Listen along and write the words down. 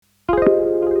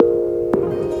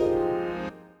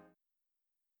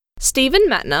Stephen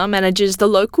Matner manages the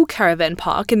local caravan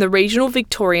park in the regional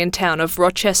Victorian town of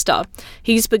Rochester.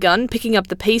 He's begun picking up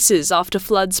the pieces after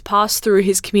floods passed through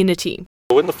his community.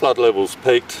 When the flood levels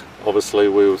peaked, obviously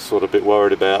we were sort of a bit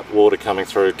worried about water coming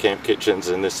through camp kitchens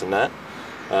and this and that.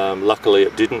 Luckily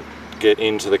it didn't get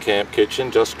into the camp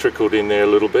kitchen, just trickled in there a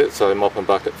little bit, so mop and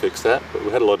bucket fixed that. But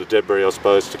we had a lot of debris, I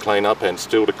suppose, to clean up and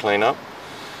still to clean up.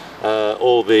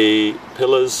 All the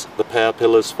pillars, the power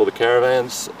pillars for the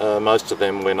caravans, most of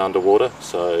them went underwater,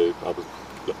 so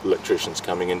electricians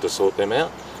coming in to sort them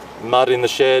out. Mud in the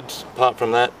shed, apart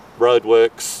from that,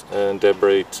 roadworks and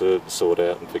debris to sort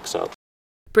out and fix up.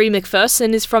 Bree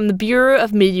McPherson is from the Bureau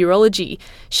of Meteorology.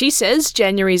 She says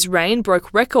January's rain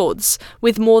broke records,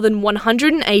 with more than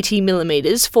 180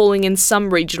 millimetres falling in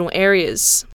some regional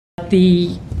areas.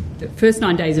 The first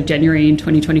 9 days of January in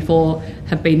 2024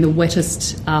 have been the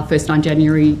wettest first 9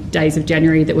 days of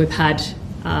January that we've had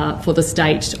for the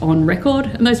state on record,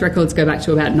 and those records go back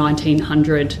to about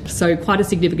 1900, so quite a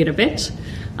significant event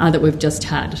that we've just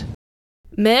had.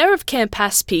 Mayor of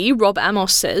Campaspe, Rob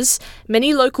Amos, says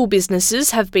many local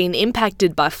businesses have been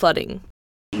impacted by flooding.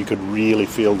 You could really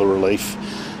feel the relief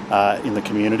in the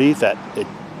community that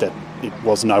it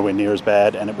was nowhere near as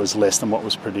bad, and it was less than what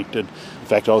was predicted. In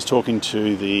fact, I was talking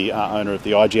to the owner of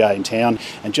the IGA in town,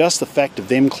 and just the fact of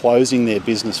them closing their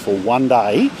business for one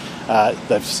day,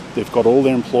 they've got all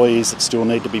their employees that still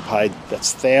need to be paid.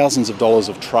 That's thousands of dollars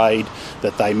of trade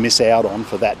that they miss out on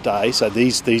for that day. So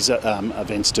these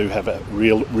events do have a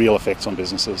real effects on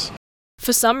businesses.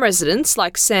 For some residents,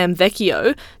 like Sam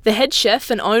Vecchio, the head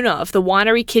chef and owner of the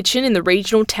winery kitchen in the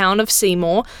regional town of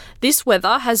Seymour, this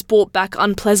weather has brought back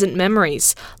unpleasant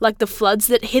memories, like the floods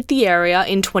that hit the area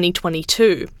in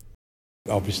 2022.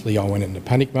 Obviously, I went into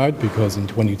panic mode because in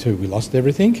 22 we lost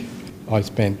everything. I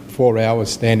spent 4 hours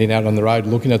standing out on the road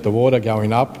looking at the water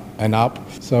going up and up,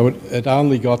 so it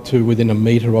only got to within a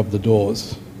metre of the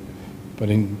doors. But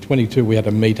in 22 we had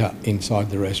a metre inside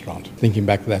the restaurant. Thinking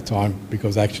back to that time,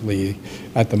 because actually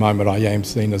at the moment I am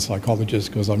seen as a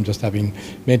psychologist because I'm just having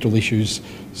mental issues,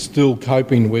 still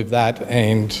coping with that,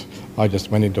 and I just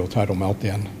went into a total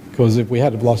meltdown. Because if we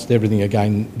had lost everything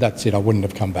again, that's it, I wouldn't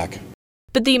have come back.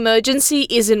 But the emergency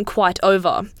isn't quite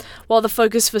over. While the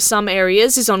focus for some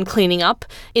areas is on cleaning up,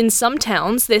 in some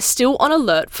towns they're still on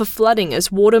alert for flooding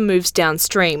as water moves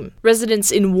downstream.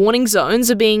 Residents in warning zones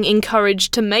are being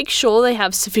encouraged to make sure they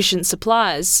have sufficient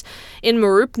supplies. In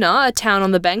Murchison, a town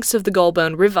on the banks of the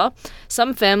Goulburn River,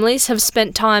 some families have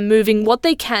spent time moving what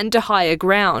they can to higher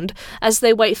ground as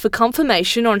they wait for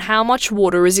confirmation on how much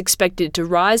water is expected to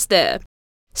rise there.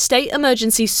 State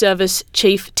Emergency Service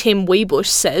Chief Tim Wiebusch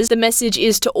says the message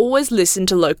is to always listen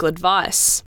to local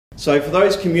advice. So for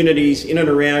those communities in and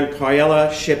around Kialla,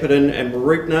 Shepparton and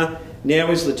Murchison,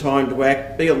 now is the time to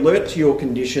act. Be alert to your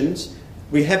conditions.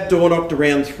 We have door-knocked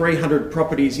around 300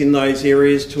 properties in those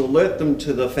areas to alert them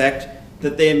to the fact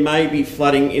that there may be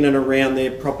flooding in and around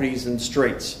their properties and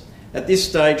streets. At this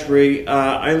stage, we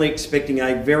are only expecting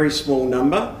a very small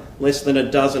number, less than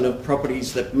a dozen of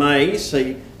properties that may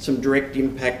see some direct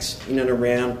impacts in and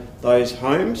around those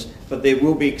homes, but there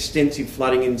will be extensive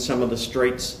flooding in some of the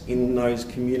streets in those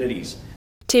communities.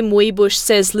 Tim Wiebusch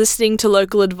says listening to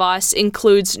local advice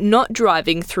includes not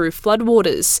driving through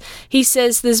floodwaters. He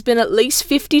says there's been at least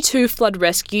 52 flood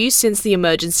rescues since the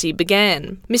emergency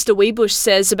began. Mr. Wiebusch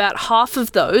says about half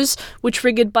of those were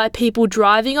triggered by people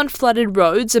driving on flooded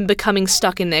roads and becoming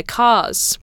stuck in their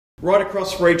cars. Right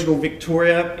across regional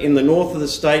Victoria, in the north of the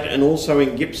state and also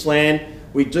in Gippsland,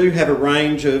 we do have a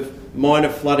range of minor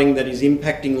flooding that is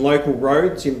impacting local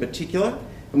roads in particular,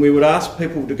 and we would ask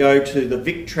people to go to the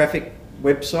Vic Traffic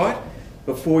website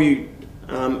before you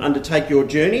undertake your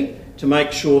journey to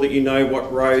make sure that you know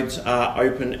what roads are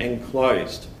open and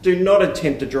closed. Do not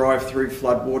attempt to drive through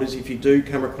floodwaters if you do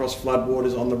come across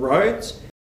floodwaters on the roads.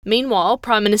 Meanwhile,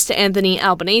 Prime Minister Anthony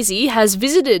Albanese has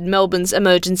visited Melbourne's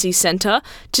emergency centre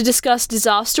to discuss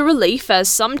disaster relief as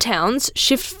some towns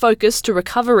shift focus to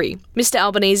recovery. Mr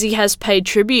Albanese has paid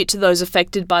tribute to those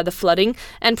affected by the flooding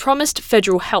and promised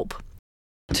federal help.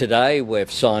 Today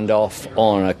we've signed off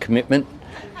on a commitment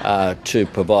to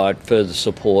provide further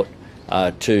support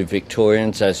to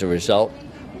Victorians as a result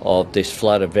of this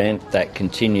flood event that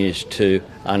continues to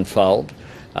unfold.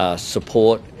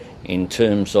 Support in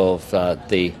terms of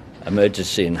the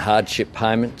emergency and hardship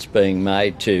payments being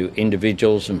made to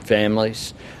individuals and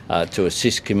families to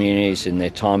assist communities in their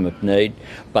time of need,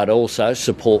 but also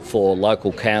support for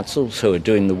local councils who are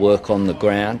doing the work on the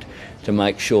ground to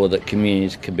make sure that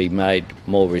communities can be made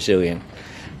more resilient.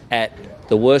 At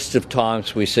the worst of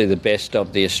times, we see the best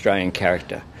of the Australian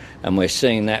character, and we're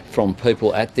seeing that from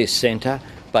people at this centre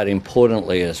but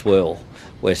importantly as well,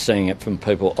 we're seeing it from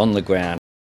people on the ground.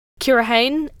 Kira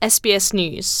Hain, SBS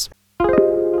News.